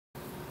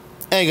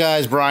Hey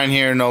guys, Brian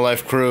here, No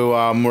Life Crew.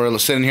 We're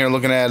sitting here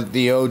looking at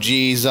the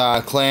OG's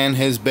clan,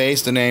 his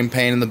base, the name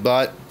Pain in the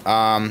Butt.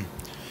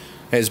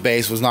 His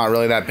base was not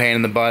really that pain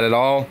in the butt at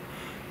all.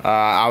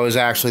 I was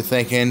actually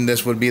thinking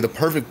this would be the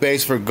perfect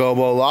base for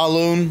Gobo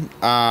Laloon.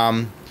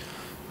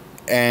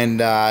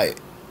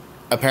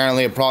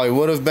 Apparently it probably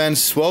would have been.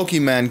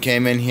 Swoky Men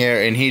came in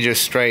here and he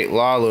just straight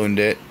Lalooned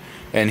it.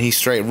 And he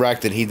straight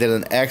wrecked it. He did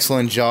an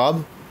excellent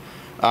job.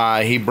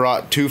 He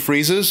brought 2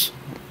 freezes.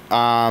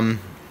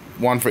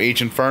 One for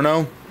each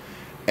inferno,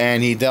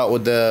 and he dealt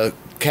with the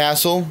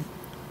castle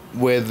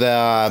with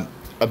a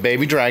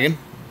baby dragon.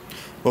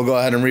 We'll go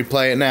ahead and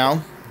replay it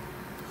now.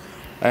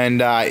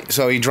 And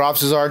so he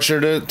drops his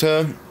archer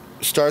to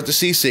start the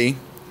CC.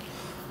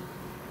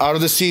 Out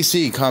of the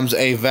CC comes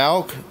a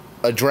Valk,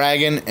 a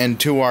dragon, and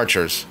 2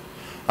 archers.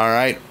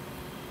 Alright.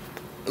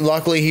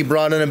 Luckily he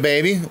brought in a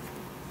baby.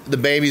 The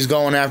baby's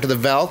going after the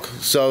Valk,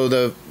 so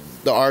the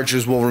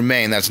archers will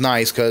remain. That's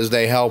nice because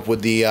they help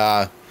with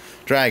the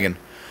dragon.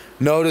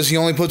 Notice he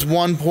only puts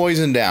 1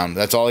 poison down.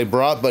 That's all he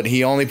brought, but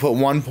he only put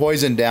 1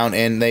 poison down,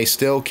 and they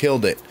still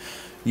killed it.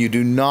 You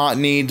do not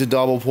need to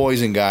double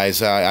poison,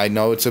 guys. I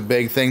know it's a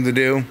big thing to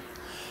do.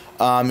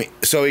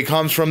 So he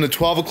comes from the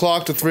 12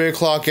 o'clock to 3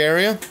 o'clock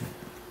area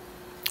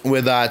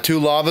with 2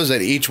 lavas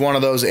at each one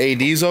of those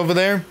ADs over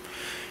there.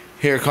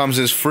 Here comes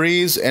his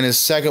freeze, and his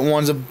second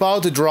one's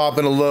about to drop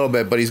in a little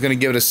bit, but he's going to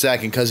give it a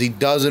second because he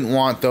doesn't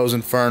want those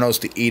infernos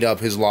to eat up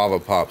his lava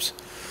pups.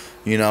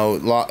 You know,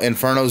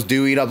 infernos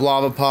do eat up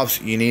lava pups.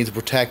 You need to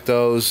protect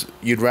those.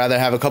 You'd rather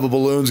have a couple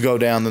balloons go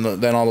down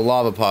than all the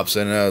lava pups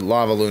in a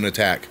lava loon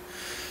attack.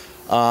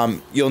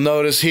 You'll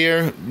notice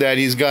here that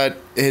he's got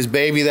his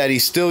baby that he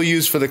still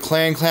used for the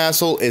clan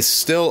castle is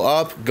still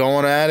up,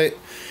 going at it.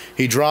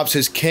 He drops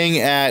his king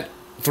at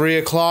 3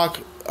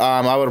 o'clock.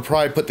 I would have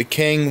probably put the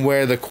king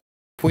where the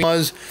queen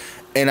was,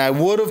 and I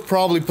would have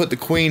probably put the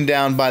queen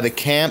down by the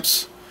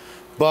camps,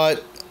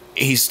 but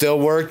he still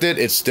worked it.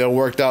 It still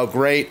worked out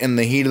great. In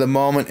the heat of the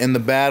moment, in the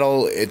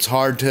battle, it's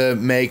hard to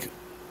make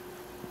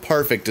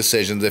perfect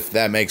decisions, if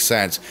that makes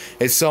sense.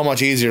 It's so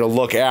much easier to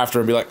look after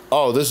and be like,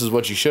 oh, this is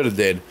what you should have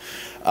did.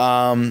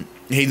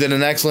 He did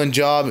an excellent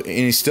job, and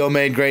he still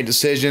made great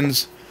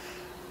decisions.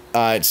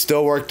 It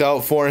still worked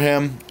out for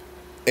him.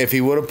 If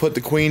he would have put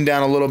the queen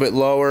down a little bit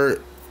lower,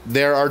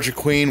 their archer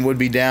queen would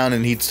be down,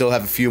 and he'd still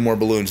have a few more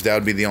balloons. That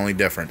would be the only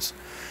difference.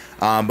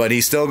 But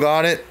he still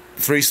got it.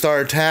 3-star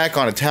attack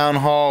on a Town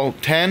Hall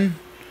 10.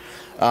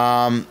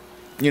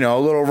 You know, a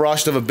little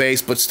rushed of a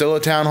base, but still a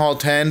Town Hall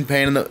 10.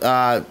 Pain in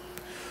the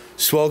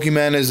Swoky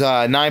Men is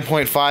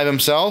 9.5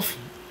 himself.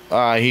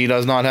 He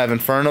does not have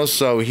Infernos,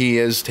 so he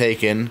is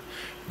taken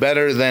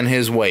better than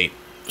his weight.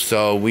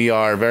 So we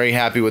are very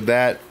happy with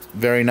that.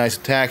 Very nice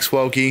attack,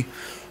 Swoky.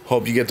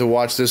 Hope you get to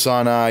watch this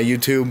on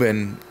YouTube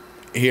and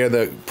hear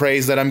the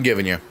praise that I'm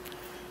giving you.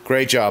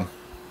 Great job.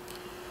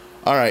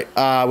 Alright,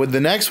 with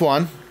the next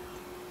one.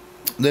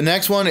 The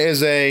next one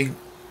is a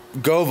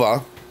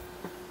Gova,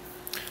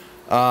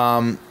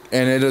 and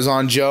it is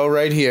on Joe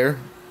right here,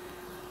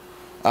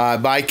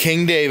 by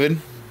King David.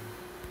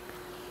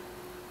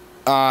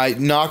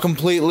 Not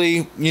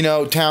completely, you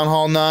know, Town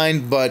Hall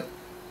 9, but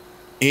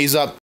he's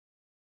up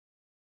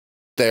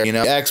there, you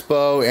know.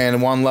 Expo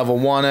and 1 level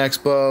 1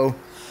 Expo.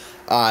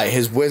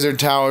 His wizard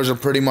towers are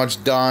pretty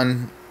much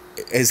done.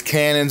 His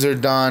cannons are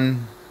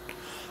done.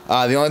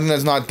 The only thing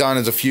that's not done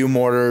is a few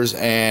mortars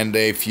and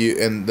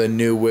the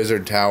new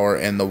wizard tower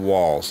and the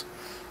walls.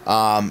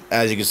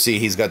 As you can see,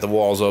 he's got the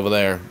walls over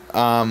there.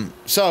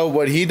 So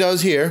what he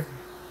does here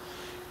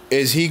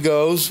is he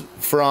goes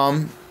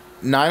from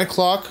 9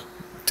 o'clock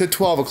to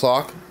 12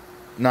 o'clock.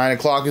 9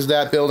 o'clock is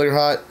that builder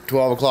hut.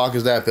 12 o'clock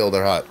is that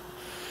builder hut.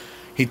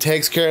 He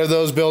takes care of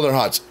those builder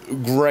huts.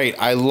 Great.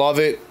 I love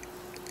it.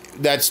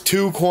 That's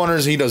 2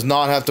 corners he does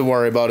not have to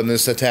worry about in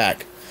this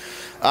attack.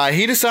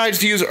 He decides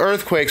to use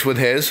earthquakes with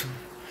his.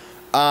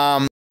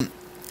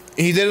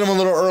 He did them a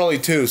little early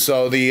too,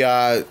 so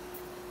the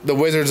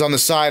wizards on the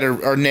side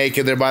are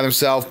naked. They're by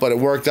themselves, but it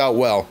worked out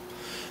well.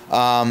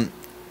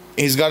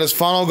 He's got his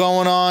funnel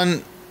going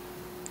on.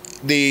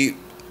 The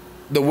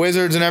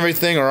wizards and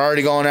everything are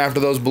already going after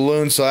those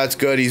balloons, so that's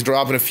good. He's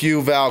dropping a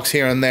few Valks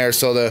here and there,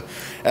 so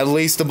at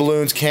least the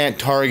balloons can't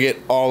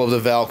target all of the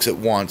Valks at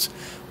once.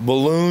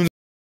 Balloons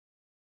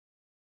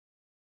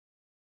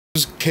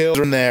killed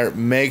in there.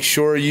 Make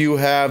sure you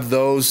have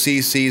those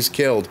CCs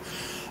killed.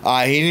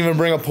 He didn't even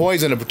bring a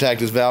poison to protect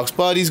his Valks,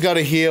 but he's got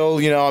a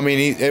heal. You know, I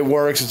mean, it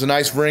works. It's a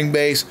nice ring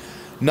base.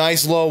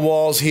 Nice low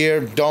walls here.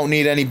 Don't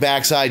need any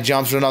backside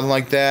jumps or nothing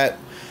like that.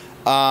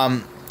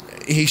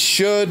 He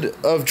should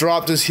have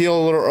dropped his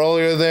heal a little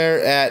earlier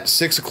there at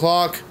 6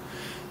 o'clock.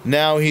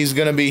 Now he's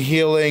going to be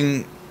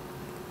healing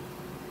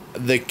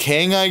the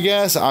king, I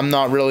guess. I'm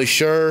not really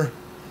sure.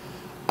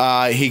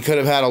 He could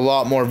have had a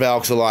lot more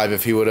Valks alive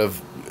if he would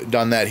have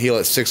done that heal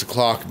at 6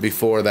 o'clock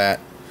before that.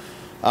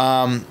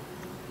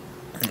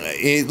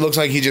 It looks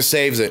like he just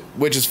saves it,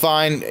 which is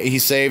fine. He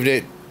saved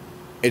it.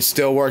 It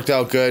still worked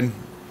out good.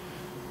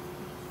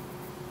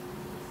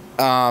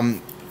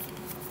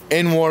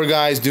 In war,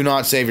 guys, do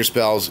not save your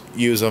spells.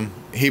 Use them.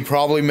 He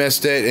probably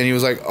missed it, and he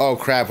was like, oh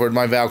crap, where'd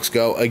my Valks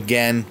go?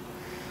 Again,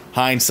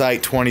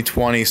 hindsight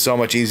 2020, so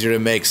much easier to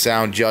make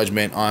sound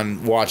judgment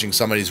on watching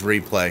somebody's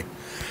replay.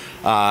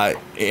 And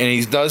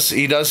he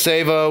does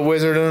save a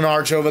wizard and an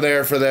arch over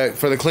there for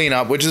the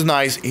cleanup, which is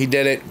nice. He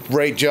did it.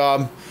 Great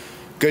job.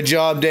 Good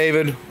job,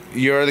 David.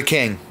 You're the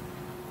king.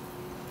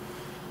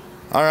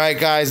 Alright,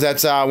 guys,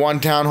 that's one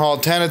Town Hall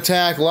 10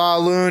 attack,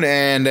 Laloon,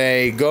 and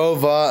a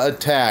Gova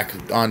attack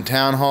on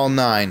Town Hall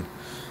 9.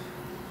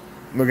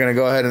 We're going to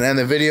go ahead and end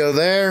the video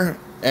there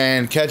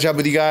and catch up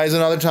with you guys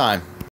another time.